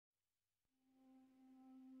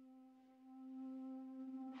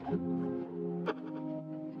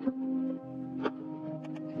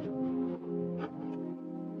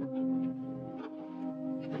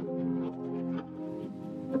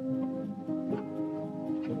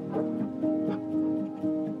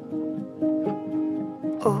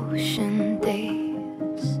Ocean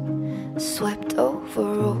days, swept over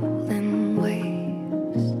rolling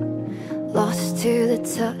waves, lost to the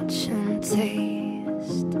touch and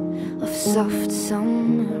taste of soft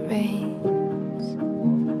summer rains.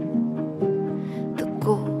 The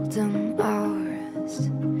golden hours,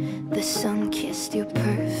 the sun kissed your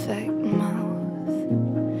perfect mouth.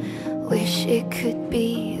 Wish it could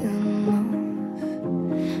be enough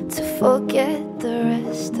to forget the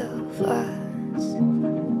rest of us.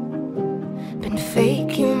 Been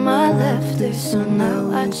faking my laughter, so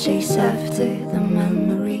now I chase after the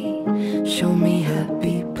memory. Show me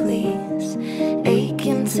happy, please.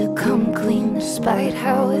 Aching to come clean, despite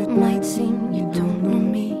how it might seem. You don't know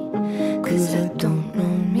me, 'cause I don't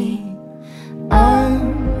know me. I'm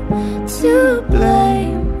to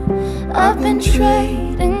blame. I've been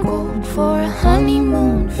trading gold for a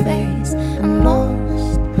honeymoon phase, and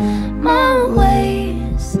lost my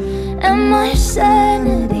ways and my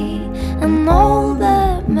sanity, and all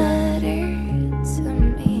that mattered to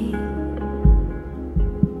me.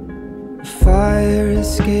 Fire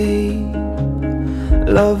escape,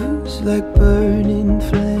 lovers like burning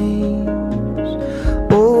flames.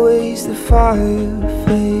 Always the fire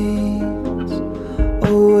fades,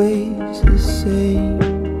 always the same.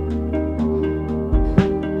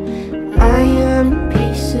 I am in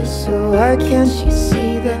pieces, so why can't you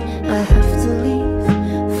see that I have to leave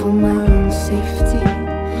for my own safety?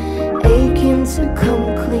 Aching to come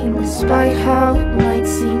clean, despite how it might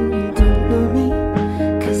seem. You don't know me,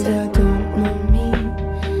 'cause I don't know me.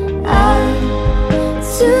 I'm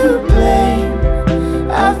to blame.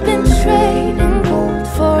 I've been trading gold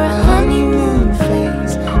for a honeymoon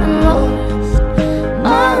phase, and lost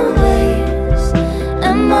my ways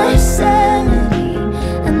and my sanity,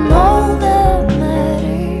 and all that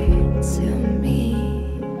mattered to me.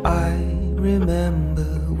 I remember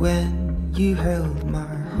when you held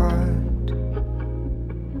my heart,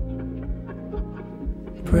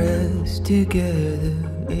 pressed together,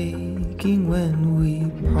 aching when we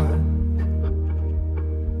part.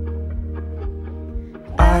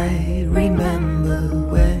 I remember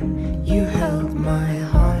when you held my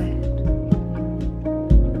heart,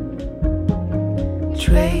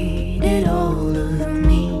 traded all of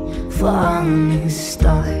me for a new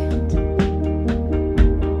start.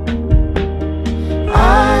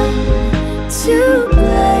 I'm to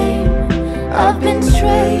blame. I've been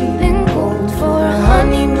trading gold for a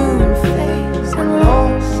honeymoon phase, and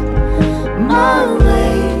lost my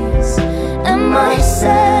ways and my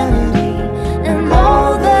sanity, and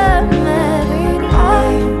all that mattered.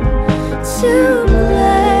 I'm to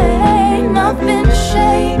blame. I've been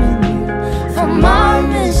shaming you for my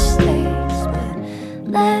mistakes, but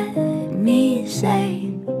let me say